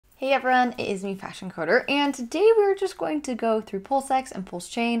Hey everyone, it is me, Fashion Coder, and today we're just going to go through Pulsex and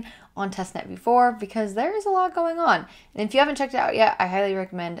Pulsechain on Testnet V4 because there is a lot going on. And if you haven't checked it out yet, I highly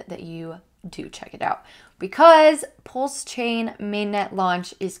recommend that you do check it out because Pulsechain mainnet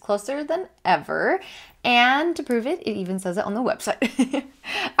launch is closer than ever. And to prove it, it even says it on the website.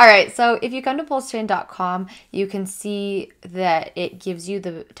 All right, so if you come to pulsechain.com, you can see that it gives you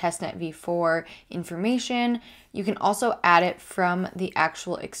the Testnet V4 information. You can also add it from the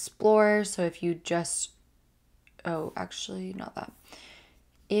actual Explorer. So if you just, oh, actually, not that.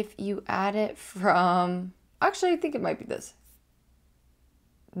 If you add it from, actually, I think it might be this.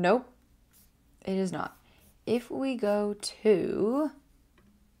 Nope, it is not. If we go to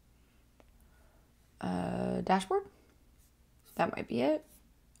dashboard, that might be it.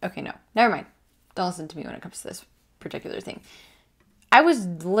 Okay, no, never mind. Don't listen to me when it comes to this particular thing. I was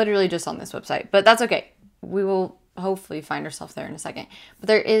literally just on this website, but that's okay. We will hopefully find ourselves there in a second. But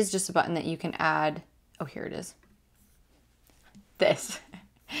there is just a button that you can add. Oh, here it is. This.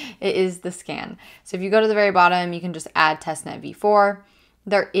 It is the scan. So if you go to the very bottom, you can just add Testnet V4.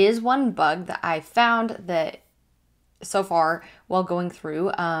 There is one bug that I found that so far while going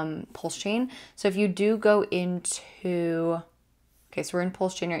through Pulsechain. So if you do go into, okay, so we're in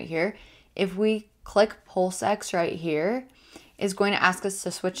Pulsechain right here. If we click Pulsex right here, it's going to ask us to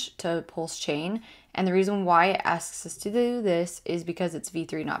switch to Pulsechain. And the reason why it asks us to do this is because it's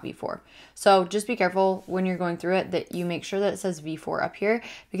V3, not V4. So just be careful when you're going through it that you make sure that it says V4 up here,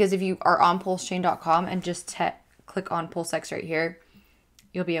 because if you are on pulsechain.com and just click on Pulsex right here,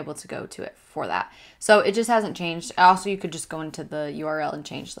 you'll be able to go to it for that. So it just hasn't changed. Also, you could just go into the URL and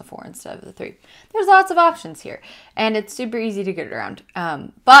change the 4 instead of the 3. There's lots of options here, and it's super easy to get around.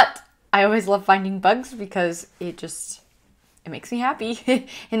 But I always love finding bugs because it makes me happy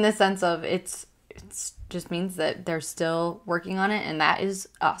in the sense of it just means that they're still working on it, and that is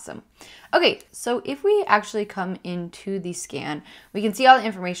awesome. Okay, so if we actually come into the scan, we can see all the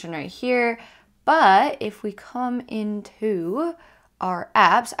information right here. But if we come into our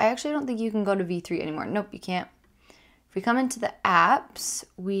apps, I actually don't think you can go to V3 anymore. Nope, you can't. If we come into the apps,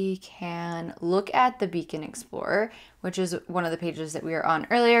 we can look at the Beacon Explorer, which is one of the pages that we were on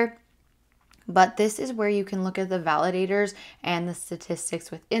earlier. But this is where you can look at the validators and the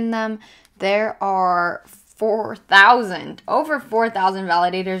statistics within them. There are over 4,000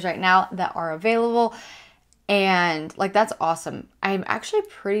 validators right now that are available. And like, that's awesome. I'm actually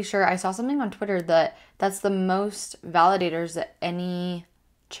pretty sure I saw something on Twitter that that's the most validators that any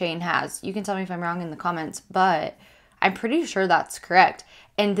chain has. You can tell me if I'm wrong in the comments, but I'm pretty sure that's correct.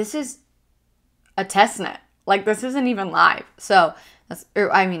 And this is a testnet. Like, this isn't even live. So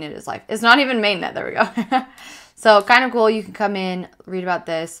I mean, it is live. It's not even mainnet. There we go. So kind of cool. You can come in, read about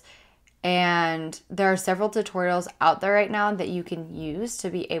this. And there are several tutorials out there right now that you can use to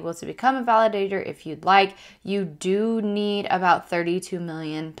be able to become a validator if you'd like. You do need about 32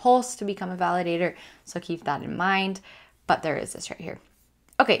 million pulse to become a validator, so keep that in mind. But there is this right here.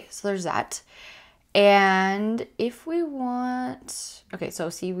 Okay, so there's that. And if we want, okay, so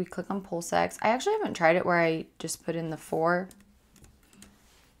see, we click on Pulsex. I actually haven't tried it where I just put in the 4.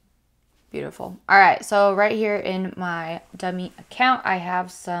 Beautiful. All right, so right here in my dummy account, I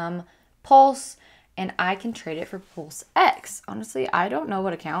have some Pulse, and I can trade it for Pulsex. Honestly, I don't know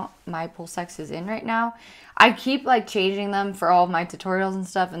what account my Pulsex is in right now. I keep like changing them for all of my tutorials and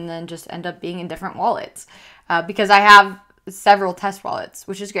stuff, and then just end up being in different wallets because I have several test wallets,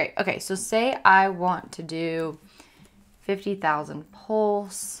 which is great. Okay, so say I want to do 50,000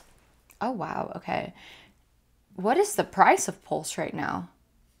 Pulse. Oh, wow. Okay. What is the price of Pulse right now?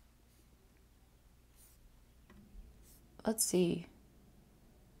 Let's see.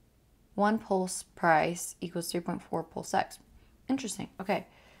 1 Pulse price equals 3.4 Pulsex. Interesting. Okay.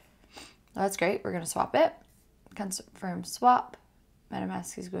 That's great. We're going to swap it. Confirm swap.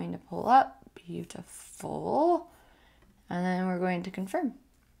 MetaMask is going to pull up. Beautiful. And then we're going to confirm.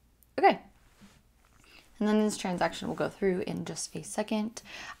 Okay. And then this transaction will go through in just a second.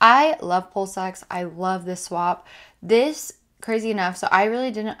 I love Pulsex. I love this swap. This, crazy enough, so I really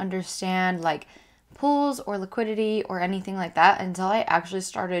didn't understand like pools or liquidity or anything like that until I actually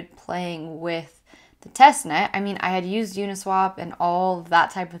started playing with the testnet. I mean, I had used Uniswap and all of that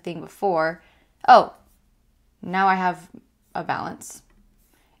type of thing before. Oh, now I have a balance.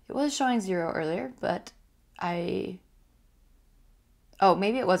 It was showing 0 earlier, but oh,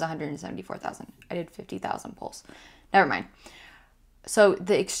 maybe it was 174,000. I did 50,000 pulse. Never mind. So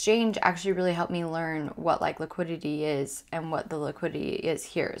the exchange actually really helped me learn what like liquidity is and what the liquidity is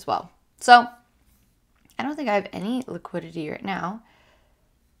here as well. So I don't think I have any liquidity right now.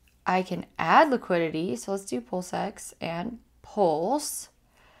 I can add liquidity. So let's do Pulsex and Pulse.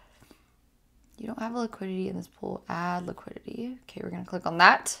 You don't have a liquidity in this pool. Add liquidity. Okay, we're going to click on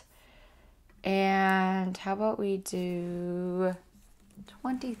that. And how about we do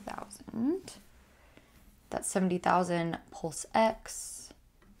 20,000? That's 70,000 Pulsex.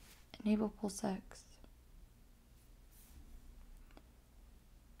 Enable Pulsex.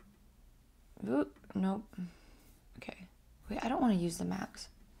 Oop, nope. Okay. Wait, I don't want to use the max.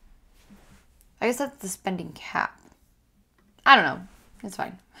 I guess that's the spending cap. I don't know. It's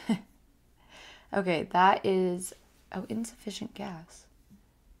fine. Okay, that is... Oh, insufficient gas.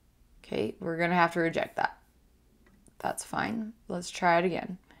 Okay, we're going to have to reject that. That's fine. Let's try it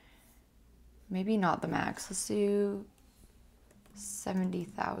again. Maybe not the max. Let's do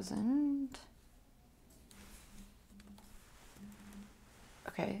 70,000.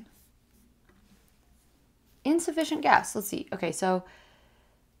 Okay. Insufficient gas. Let's see. Okay, so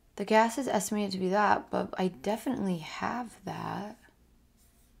the gas is estimated to be that, but I definitely have that.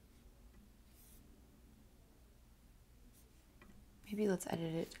 Maybe let's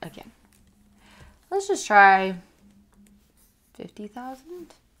edit it again. Let's just try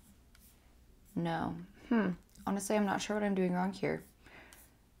 50,000. No. Honestly, I'm not sure what I'm doing wrong here.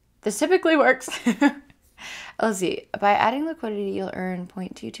 This typically works. Let's see. By adding liquidity, you'll earn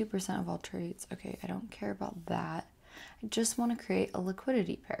 0.22% of all trades. Okay, I don't care about that. I just want to create a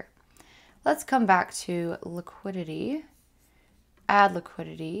liquidity pair. Let's come back to liquidity. Add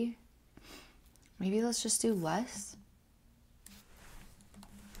liquidity. Maybe let's just do less.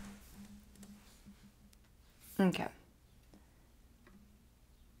 Okay.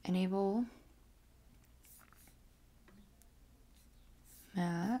 Enable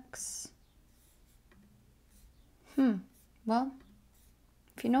max. Well,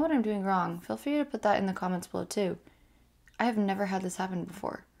 if you know what I'm doing wrong, feel free to put that in the comments below too. I have never had this happen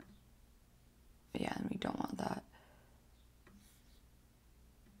before. Yeah, and we don't want that.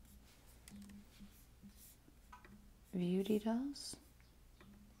 View details.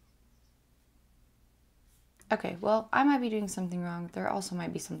 Okay, well, I might be doing something wrong. There also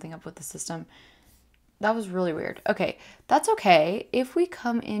might be something up with the system. That was really weird. Okay, that's okay. If we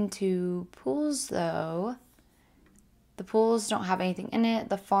come into pools, though, the pools don't have anything in it.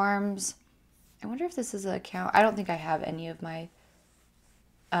 The farms, I wonder if this is an account. I don't think I have any of my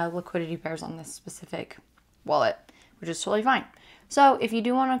liquidity pairs on this specific wallet, which is totally fine. So if you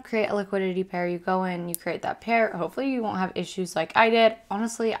do want to create a liquidity pair, you go in, you create that pair. Hopefully you won't have issues like I did.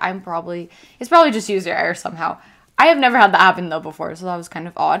 Honestly, it's probably just user error somehow. I have never had that happen though before, so that was kind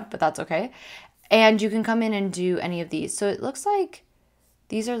of odd, but that's okay. And you can come in and do any of these. So it looks like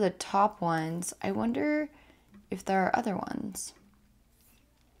these are the top ones. I wonder if there are other ones.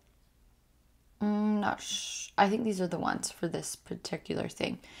 I think these are the ones for this particular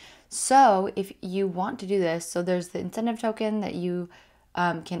thing. So if you want to do this, so there's the incentive token that you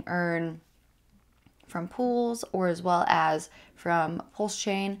can earn from pools or as well as from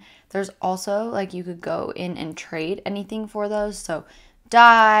Pulsechain. There's also like you could go in and trade anything for those. So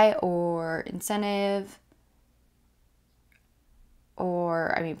DAI or incentive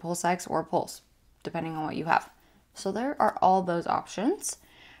or Pulsex or Pulse, depending on what you have. So there are all those options.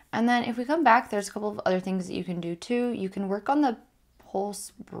 And then if we come back, there's a couple of other things that you can do too. You can work on the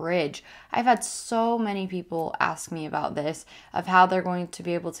Pulse bridge. I've had so many people ask me about this, of how they're going to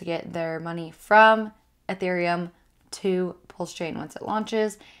be able to get their money from Ethereum to Pulsechain once it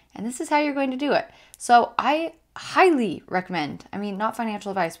launches. And this is how you're going to do it. So I highly recommend, not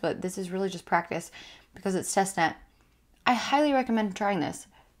financial advice, but this is really just practice because it's testnet. I highly recommend trying this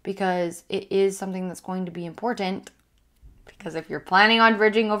because it is something that's going to be important. Because if you're planning on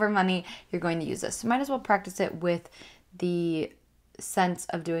bridging over money, you're going to use this. So might as well practice it with the sense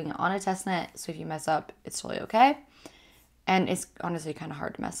of doing it on a testnet. So if you mess up, it's totally okay. And it's honestly kind of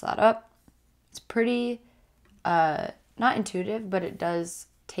hard to mess that up. It's pretty not intuitive, but it does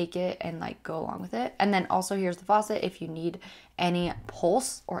take it and like go along with it. And then also here's the faucet if you need any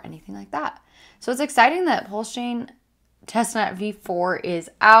pulse or anything like that. So it's exciting that Pulsechain Testnet V4 is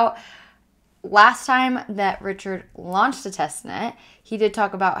out. Last time that Richard launched a testnet, he did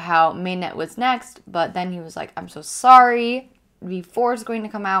talk about how mainnet was next, but then he was like, I'm so sorry, V4 is going to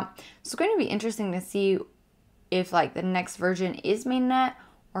come out. So it's going to be interesting to see if like the next version is mainnet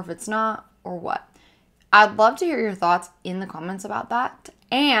or if it's not or what. I'd love to hear your thoughts in the comments about that.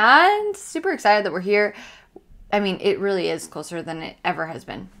 And super excited that we're here. It really is closer than it ever has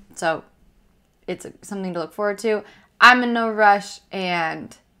been. So it's something to look forward to. I'm in no rush,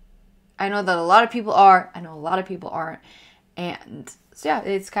 and I know that a lot of people are. I know a lot of people aren't. And so yeah,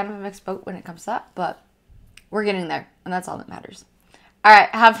 it's kind of a mixed boat when it comes to that, but we're getting there, and that's all that matters. All right,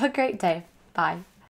 have a great day. Bye.